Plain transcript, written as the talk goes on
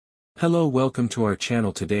Hello, welcome to our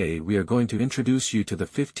channel. Today we are going to introduce you to the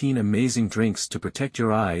 15 amazing drinks to protect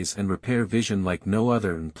your eyes and repair vision like no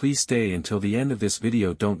other, and please stay until the end of this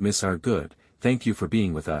video. Don't miss our good. Thank you for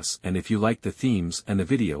being with us, and if you like the themes and the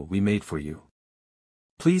video we made for you,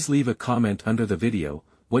 please leave a comment under the video,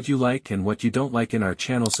 what you like and what you don't like in our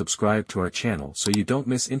channel. Subscribe to our channel so you don't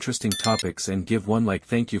miss interesting topics, and give one like.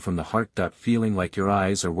 Thank you from the heart. Feeling like your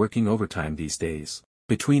eyes are working overtime these days?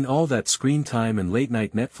 Between all that screen time and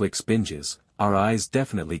late-night Netflix binges, our eyes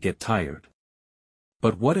definitely get tired.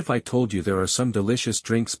 But what if I told you there are some delicious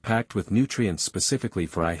drinks packed with nutrients specifically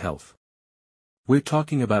for eye health? We're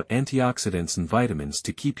talking about antioxidants and vitamins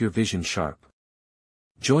to keep your vision sharp.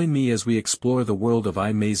 Join me as we explore the world of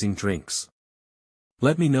eye-amazing drinks.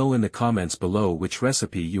 Let me know in the comments below which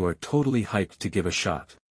recipe you are totally hyped to give a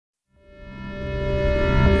shot.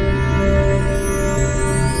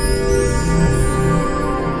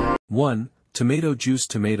 1. Tomato juice.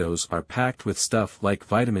 Tomatoes are packed with stuff like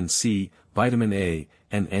vitamin C, vitamin A,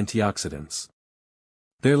 and antioxidants.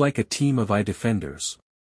 They're like a team of eye defenders.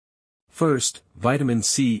 First, vitamin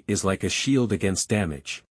C is like a shield against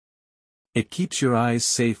damage. It keeps your eyes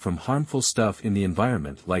safe from harmful stuff in the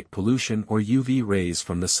environment like pollution or UV rays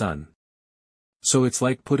from the sun. So it's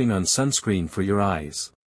like putting on sunscreen for your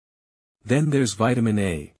eyes. Then there's vitamin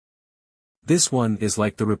A. This one is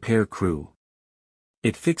like the repair crew.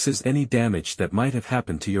 It fixes any damage that might have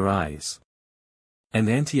happened to your eyes. And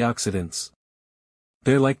antioxidants?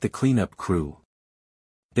 They're like the cleanup crew.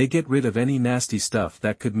 They get rid of any nasty stuff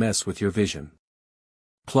that could mess with your vision.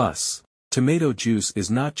 Plus, tomato juice is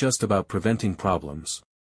not just about preventing problems.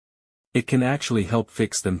 It can actually help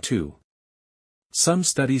fix them too. Some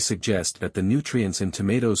studies suggest that the nutrients in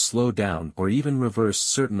tomatoes slow down or even reverse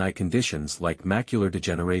certain eye conditions like macular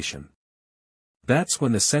degeneration. That's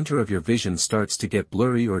when the center of your vision starts to get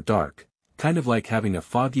blurry or dark, kind of like having a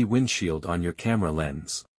foggy windshield on your camera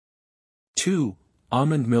lens. 2.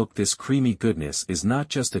 Almond milk. This creamy goodness is not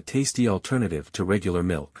just a tasty alternative to regular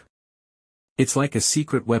milk. It's like a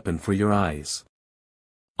secret weapon for your eyes.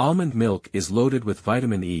 Almond milk is loaded with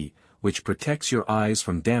vitamin E, which protects your eyes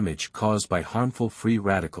from damage caused by harmful free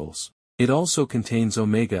radicals. It also contains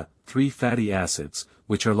omega-3 fatty acids,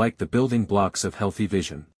 which are like the building blocks of healthy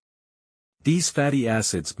vision. These fatty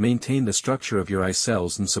acids maintain the structure of your eye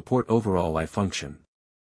cells and support overall eye function.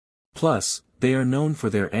 Plus, they are known for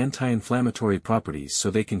their anti-inflammatory properties, so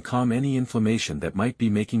they can calm any inflammation that might be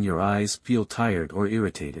making your eyes feel tired or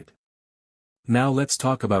irritated. Now let's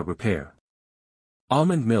talk about repair.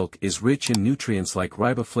 Almond milk is rich in nutrients like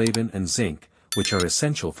riboflavin and zinc, which are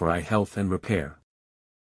essential for eye health and repair.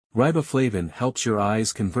 Riboflavin helps your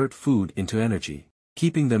eyes convert food into energy,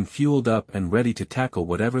 keeping them fueled up and ready to tackle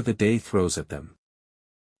whatever the day throws at them.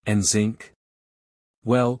 And zinc?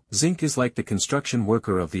 Well, zinc is like the construction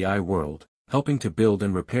worker of the eye world, helping to build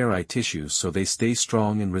and repair eye tissues so they stay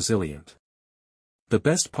strong and resilient. The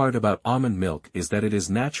best part about almond milk is that it is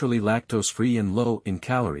naturally lactose-free and low in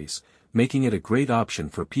calories, making it a great option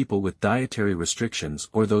for people with dietary restrictions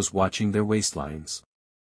or those watching their waistlines.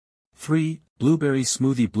 3. Blueberry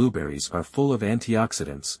smoothie. Blueberries are full of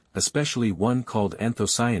antioxidants, especially one called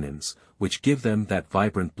anthocyanins, which give them that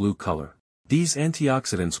vibrant blue color. These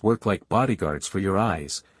antioxidants work like bodyguards for your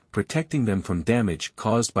eyes, protecting them from damage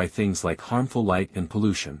caused by things like harmful light and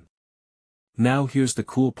pollution. Now here's the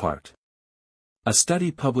cool part. A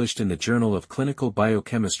study published in the Journal of Clinical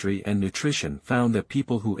Biochemistry and Nutrition found that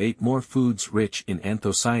people who ate more foods rich in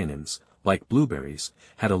anthocyanins, like blueberries,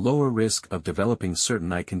 had a lower risk of developing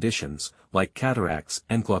certain eye conditions, like cataracts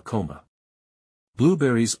and glaucoma.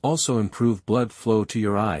 Blueberries also improve blood flow to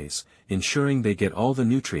your eyes, ensuring they get all the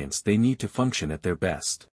nutrients they need to function at their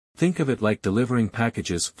best. Think of it like delivering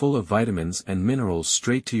packages full of vitamins and minerals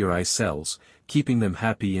straight to your eye cells, keeping them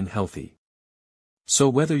happy and healthy. So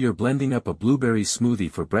whether you're blending up a blueberry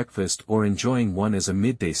smoothie for breakfast or enjoying one as a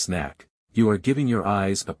midday snack, you are giving your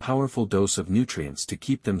eyes a powerful dose of nutrients to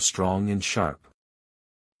keep them strong and sharp.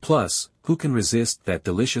 Plus, who can resist that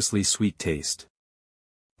deliciously sweet taste?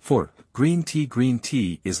 4. Green tea. Green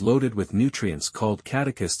tea is loaded with nutrients called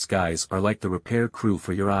catechins. Guys are like the repair crew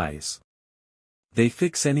for your eyes. They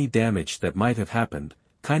fix any damage that might have happened,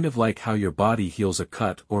 kind of like how your body heals a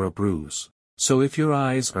cut or a bruise. So if your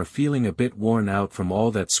eyes are feeling a bit worn out from all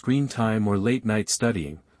that screen time or late-night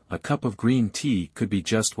studying, a cup of green tea could be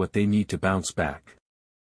just what they need to bounce back.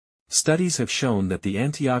 Studies have shown that the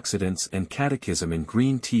antioxidants and catechins in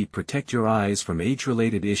green tea protect your eyes from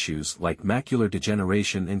age-related issues like macular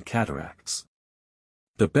degeneration and cataracts.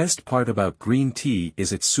 The best part about green tea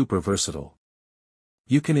is it's super versatile.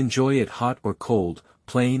 You can enjoy it hot or cold,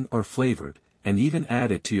 plain or flavored, and even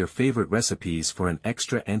add it to your favorite recipes for an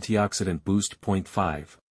extra antioxidant boost. Point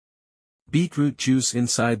 5. Beetroot juice.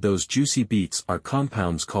 Inside those juicy beets are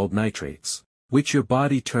compounds called nitrates, which your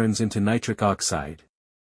body turns into nitric oxide.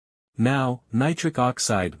 Now, nitric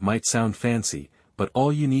oxide might sound fancy, but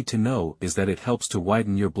all you need to know is that it helps to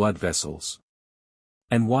widen your blood vessels.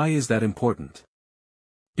 And why is that important?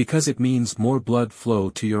 Because it means more blood flow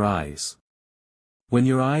to your eyes. When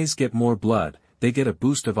your eyes get more blood, they get a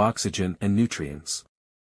boost of oxygen and nutrients.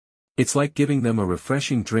 It's like giving them a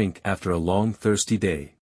refreshing drink after a long thirsty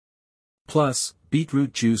day. Plus,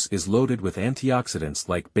 beetroot juice is loaded with antioxidants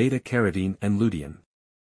like beta-carotene and lutein.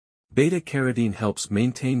 Beta-carotene helps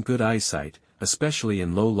maintain good eyesight, especially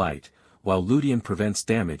in low light, while lutein prevents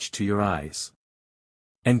damage to your eyes.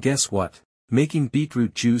 And guess what? Making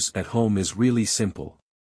beetroot juice at home is really simple.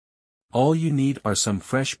 All you need are some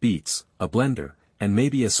fresh beets, a blender, and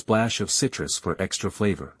maybe a splash of citrus for extra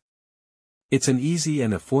flavor. It's an easy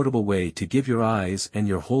and affordable way to give your eyes and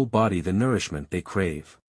your whole body the nourishment they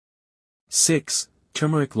crave. 6.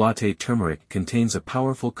 Turmeric latte. Turmeric contains a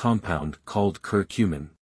powerful compound called curcumin.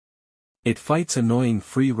 It fights annoying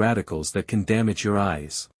free radicals that can damage your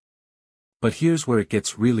eyes. But here's where it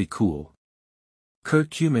gets really cool.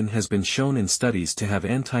 Curcumin has been shown in studies to have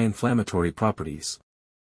anti-inflammatory properties.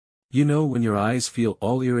 You know when your eyes feel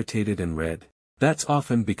all irritated and red? That's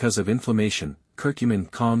often because of inflammation. Curcumin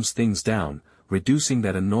calms things down, reducing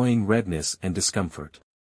that annoying redness and discomfort.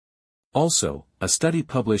 Also, a study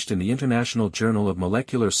published in the International Journal of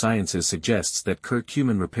Molecular Sciences suggests that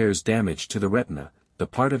curcumin repairs damage to the retina, the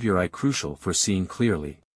part of your eye crucial for seeing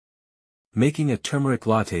clearly. Making a turmeric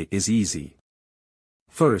latte is easy.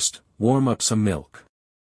 First, warm up some milk.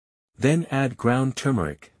 Then add ground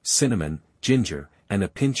turmeric, cinnamon, ginger, and a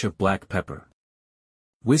pinch of black pepper.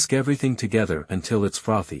 Whisk everything together until it's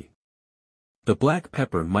frothy. The black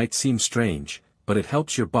pepper might seem strange, but it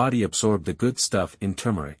helps your body absorb the good stuff in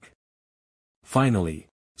turmeric. Finally,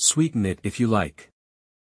 sweeten it if you like.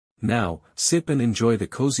 Now, sip and enjoy the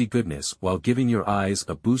cozy goodness while giving your eyes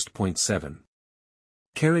a boost. Point 7.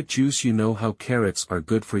 Carrot juice. You know how carrots are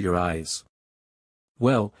good for your eyes?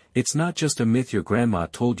 Well, it's not just a myth your grandma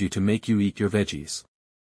told you to make you eat your veggies.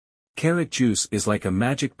 Carrot juice is like a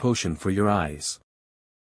magic potion for your eyes.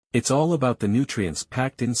 It's all about the nutrients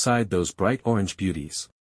packed inside those bright orange beauties.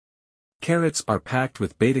 Carrots are packed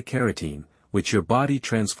with beta-carotene, which your body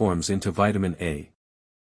transforms into vitamin A.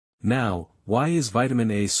 Now, why is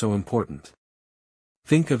vitamin A so important?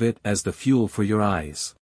 Think of it as the fuel for your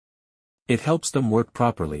eyes. It helps them work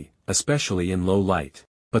properly, especially in low light.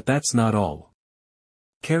 But that's not all.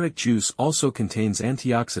 Carrot juice also contains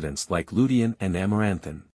antioxidants like lutein and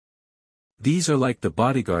amaranthine. These are like the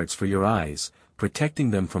bodyguards for your eyes,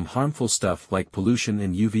 protecting them from harmful stuff like pollution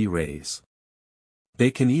and UV rays. They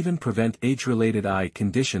can even prevent age-related eye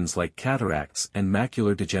conditions like cataracts and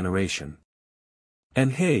macular degeneration.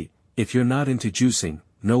 And hey, if you're not into juicing,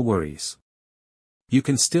 no worries. You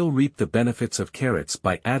can still reap the benefits of carrots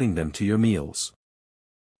by adding them to your meals.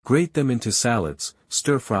 Grate them into salads,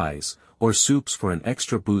 stir-fries, or soups for an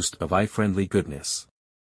extra boost of eye-friendly goodness.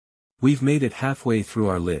 We've made it halfway through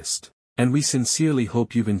our list, and we sincerely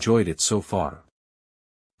hope you've enjoyed it so far.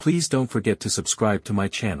 Please don't forget to subscribe to my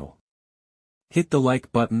channel. Hit the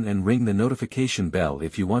like button and ring the notification bell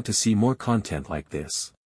if you want to see more content like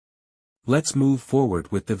this. Let's move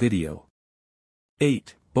forward with the video.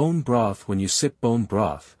 8. Bone broth. When you sip bone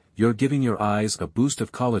broth, you're giving your eyes a boost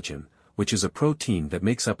of collagen, which is a protein that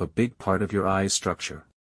makes up a big part of your eye's structure.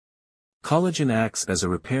 Collagen acts as a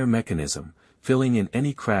repair mechanism, filling in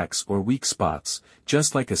any cracks or weak spots,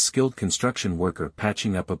 just like a skilled construction worker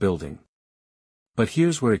patching up a building. But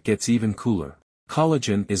here's where it gets even cooler.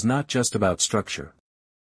 Collagen is not just about structure.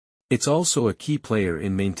 It's also a key player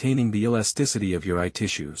in maintaining the elasticity of your eye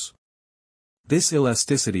tissues. This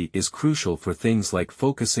elasticity is crucial for things like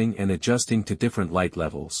focusing and adjusting to different light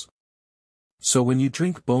levels. So when you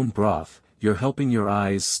drink bone broth, you're helping your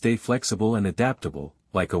eyes stay flexible and adaptable,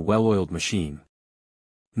 like a well-oiled machine.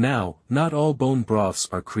 Now, not all bone broths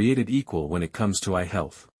are created equal when it comes to eye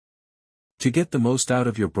health. To get the most out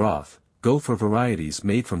of your broth, go for varieties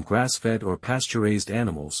made from grass-fed or pasture-raised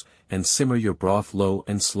animals, and simmer your broth low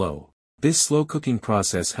and slow. This slow cooking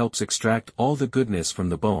process helps extract all the goodness from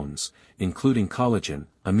the bones, including collagen,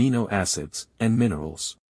 amino acids, and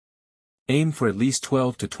minerals. Aim for at least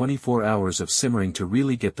 12 to 24 hours of simmering to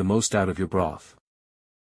really get the most out of your broth.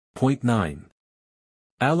 Point 9.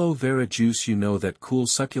 Aloe vera juice. You know that cool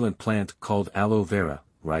succulent plant called aloe vera,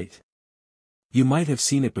 right? You might have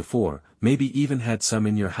seen it before, maybe even had some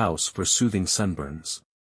in your house for soothing sunburns.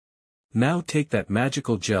 Now take that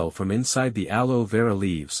magical gel from inside the aloe vera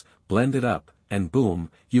leaves, blend it up, and boom,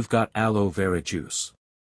 you've got aloe vera juice.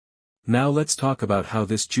 Now let's talk about how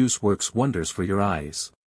this juice works wonders for your eyes.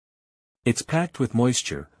 It's packed with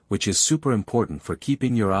moisture, which is super important for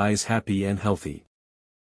keeping your eyes happy and healthy.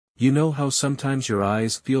 You know how sometimes your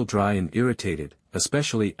eyes feel dry and irritated,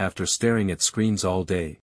 especially after staring at screens all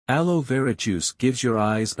day? Aloe vera juice gives your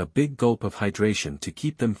eyes a big gulp of hydration to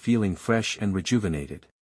keep them feeling fresh and rejuvenated.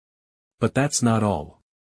 But that's not all.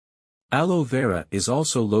 Aloe vera is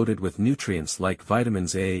also loaded with nutrients like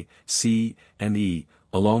vitamins A, C, and E,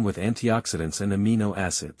 along with antioxidants and amino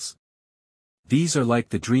acids. These are like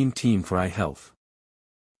the dream team for eye health.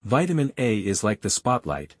 Vitamin A is like the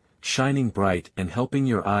spotlight, shining bright and helping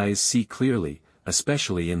your eyes see clearly,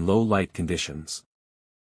 especially in low light conditions.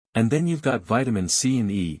 And then you've got vitamin C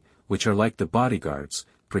and E, which are like the bodyguards,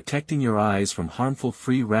 protecting your eyes from harmful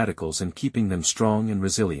free radicals and keeping them strong and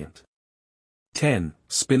resilient. 10.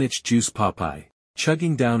 Spinach juice. Popeye,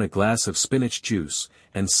 chugging down a glass of spinach juice,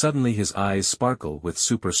 and suddenly his eyes sparkle with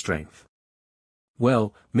super strength.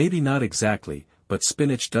 Well, maybe not exactly, but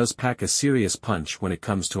spinach does pack a serious punch when it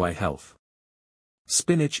comes to eye health.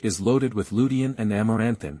 Spinach is loaded with lutein and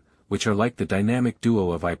amaranthine, which are like the dynamic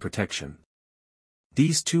duo of eye protection.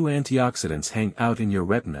 These two antioxidants hang out in your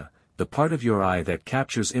retina, the part of your eye that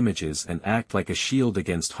captures images and act like a shield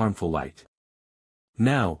against harmful light.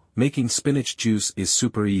 Now, making spinach juice is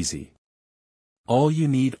super easy. All you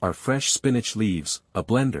need are fresh spinach leaves, a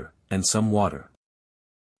blender, and some water.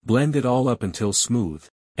 Blend it all up until smooth,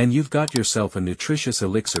 and you've got yourself a nutritious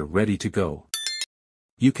elixir ready to go.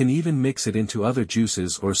 You can even mix it into other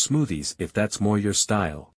juices or smoothies if that's more your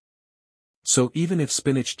style. So even if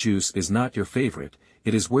spinach juice is not your favorite,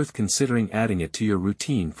 it is worth considering adding it to your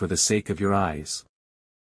routine for the sake of your eyes.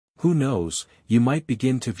 Who knows, you might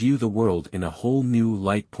begin to view the world in a whole new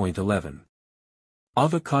light. 11.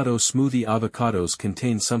 Avocado smoothie. Avocados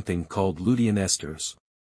contain something called lutein esters.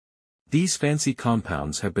 These fancy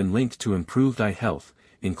compounds have been linked to improved eye health,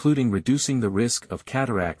 including reducing the risk of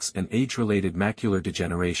cataracts and age-related macular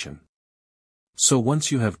degeneration. So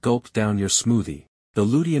once you have gulped down your smoothie, the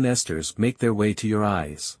lutein esters make their way to your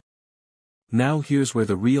eyes. Now here's where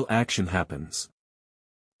the real action happens.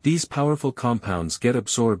 These powerful compounds get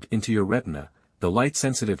absorbed into your retina, the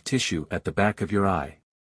light-sensitive tissue at the back of your eye.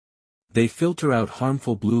 They filter out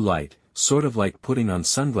harmful blue light, sort of like putting on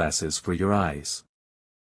sunglasses for your eyes.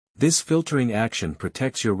 This filtering action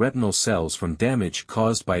protects your retinal cells from damage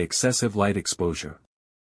caused by excessive light exposure.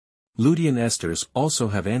 Lutein esters also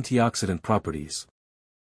have antioxidant properties.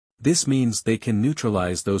 This means they can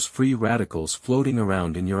neutralize those free radicals floating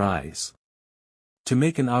around in your eyes. To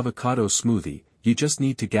make an avocado smoothie, you just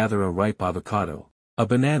need to gather a ripe avocado, a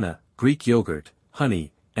banana, Greek yogurt,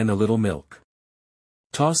 honey, and a little milk.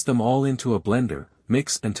 Toss them all into a blender,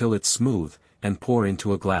 mix until it's smooth, and pour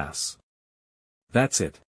into a glass. That's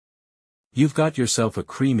it. You've got yourself a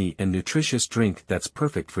creamy and nutritious drink that's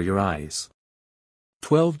perfect for your eyes.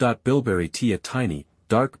 12. Bilberry tea. A tiny,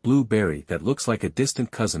 dark blue berry that looks like a distant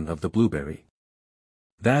cousin of the blueberry.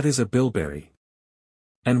 That is a bilberry.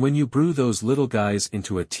 And when you brew those little guys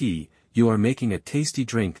into a tea, you are making a tasty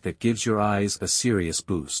drink that gives your eyes a serious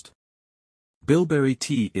boost. Bilberry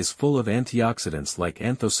tea is full of antioxidants like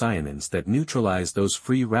anthocyanins that neutralize those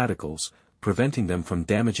free radicals, preventing them from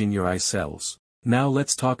damaging your eye cells. Now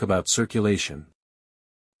let's talk about circulation.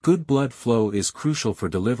 Good blood flow is crucial for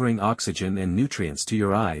delivering oxygen and nutrients to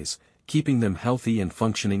your eyes, keeping them healthy and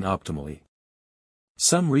functioning optimally.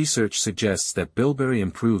 Some research suggests that bilberry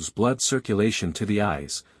improves blood circulation to the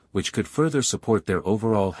eyes, which could further support their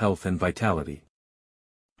overall health and vitality.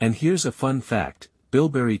 And here's a fun fact,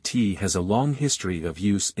 bilberry tea has a long history of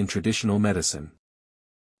use in traditional medicine.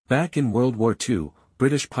 Back in World War II,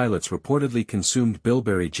 British pilots reportedly consumed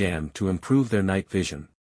bilberry jam to improve their night vision.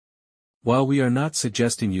 While we are not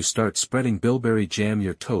suggesting you start spreading bilberry jam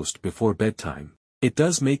your toast before bedtime, it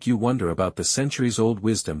does make you wonder about the centuries-old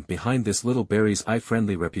wisdom behind this little berry's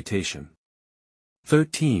eye-friendly reputation.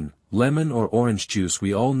 13. Lemon or orange juice.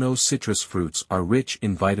 We all know citrus fruits are rich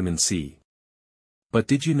in vitamin C. But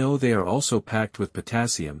did you know they are also packed with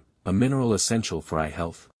potassium, a mineral essential for eye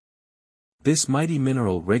health? This mighty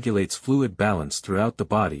mineral regulates fluid balance throughout the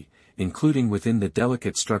body, including within the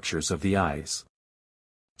delicate structures of the eyes.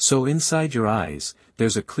 So inside your eyes,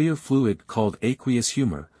 there's a clear fluid called aqueous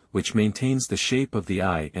humor, which maintains the shape of the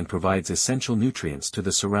eye and provides essential nutrients to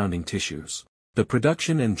the surrounding tissues. The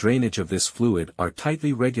production and drainage of this fluid are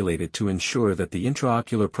tightly regulated to ensure that the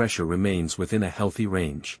intraocular pressure remains within a healthy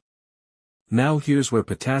range. Now here's where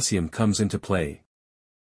potassium comes into play.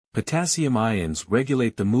 Potassium ions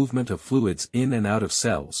regulate the movement of fluids in and out of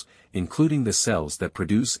cells, including the cells that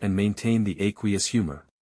produce and maintain the aqueous humor.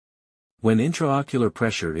 When intraocular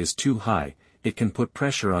pressure is too high, it can put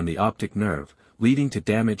pressure on the optic nerve, leading to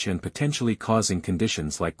damage and potentially causing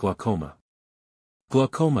conditions like glaucoma.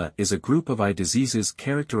 Glaucoma is a group of eye diseases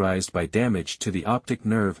characterized by damage to the optic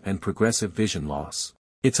nerve and progressive vision loss.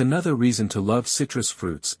 It's another reason to love citrus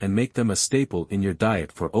fruits and make them a staple in your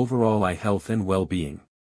diet for overall eye health and well-being.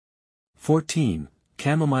 14.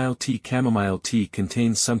 Chamomile tea. Chamomile tea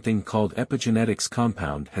contains something called epigenetics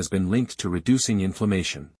compound has been linked to reducing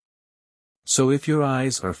inflammation. So if your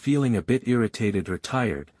eyes are feeling a bit irritated or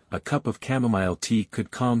tired, a cup of chamomile tea could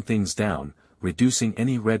calm things down, reducing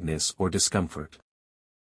any redness or discomfort.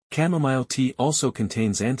 Chamomile tea also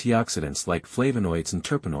contains antioxidants like flavonoids and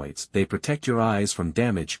terpenoids. They protect your eyes from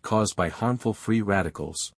damage caused by harmful free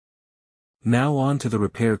radicals. Now on to the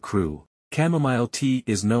repair crew. Chamomile tea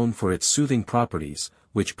is known for its soothing properties,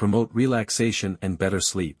 which promote relaxation and better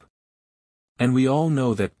sleep. And we all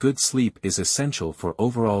know that good sleep is essential for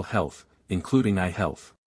overall health, including eye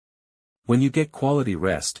health. When you get quality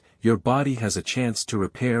rest, your body has a chance to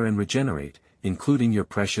repair and regenerate, including your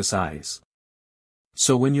precious eyes.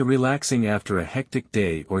 So when you're relaxing after a hectic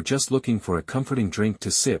day or just looking for a comforting drink to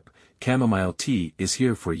sip, chamomile tea is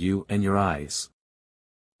here for you and your eyes.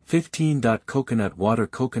 15. Coconut water.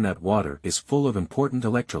 Coconut water is full of important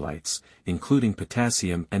electrolytes, including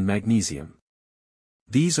potassium and magnesium.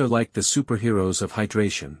 These are like the superheroes of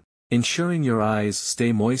hydration, ensuring your eyes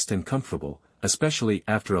stay moist and comfortable, especially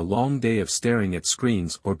after a long day of staring at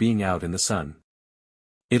screens or being out in the sun.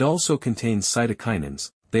 It also contains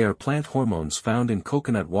cytokinins. They are plant hormones found in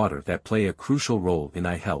coconut water that play a crucial role in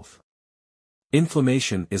eye health.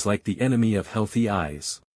 Inflammation is like the enemy of healthy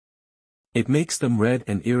eyes. It makes them red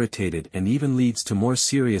and irritated and even leads to more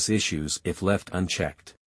serious issues if left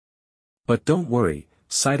unchecked. But don't worry,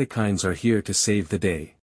 cytokines are here to save the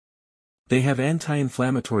day. They have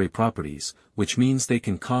anti-inflammatory properties, which means they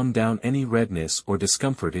can calm down any redness or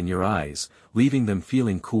discomfort in your eyes, leaving them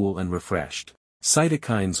feeling cool and refreshed.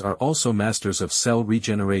 Cytokines are also masters of cell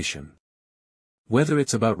regeneration. Whether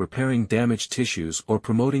it's about repairing damaged tissues or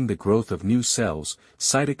promoting the growth of new cells,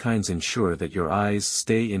 cytokines ensure that your eyes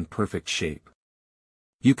stay in perfect shape.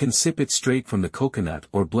 You can sip it straight from the coconut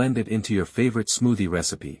or blend it into your favorite smoothie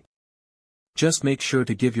recipe. Just make sure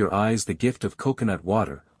to give your eyes the gift of coconut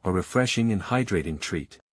water, a refreshing and hydrating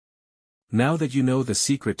treat. Now that you know the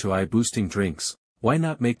secret to eye-boosting drinks, why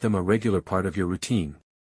not make them a regular part of your routine?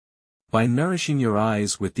 By nourishing your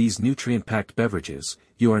eyes with these nutrient-packed beverages,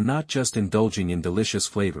 you are not just indulging in delicious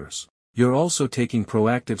flavors, you're also taking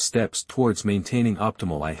proactive steps towards maintaining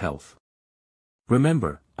optimal eye health.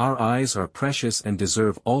 Remember, our eyes are precious and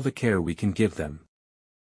deserve all the care we can give them.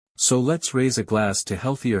 So let's raise a glass to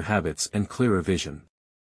healthier habits and clearer vision.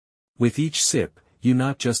 With each sip, you're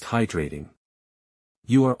not just hydrating.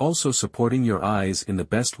 You are also supporting your eyes in the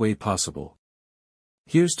best way possible.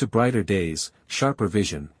 Here's to brighter days, sharper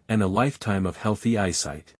vision, and a lifetime of healthy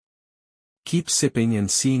eyesight. Keep sipping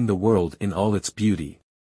and seeing the world in all its beauty.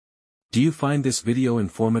 Do you find this video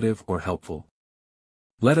informative or helpful?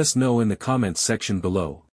 Let us know in the comments section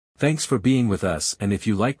below. Thanks for being with us, and if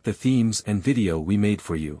you liked the themes and video we made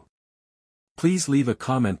for you, please leave a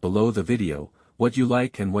comment below the video, what you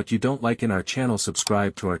like and what you don't like in our channel.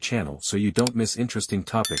 Subscribe to our channel so you don't miss interesting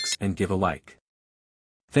topics and give a like.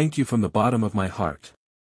 Thank you from the bottom of my heart.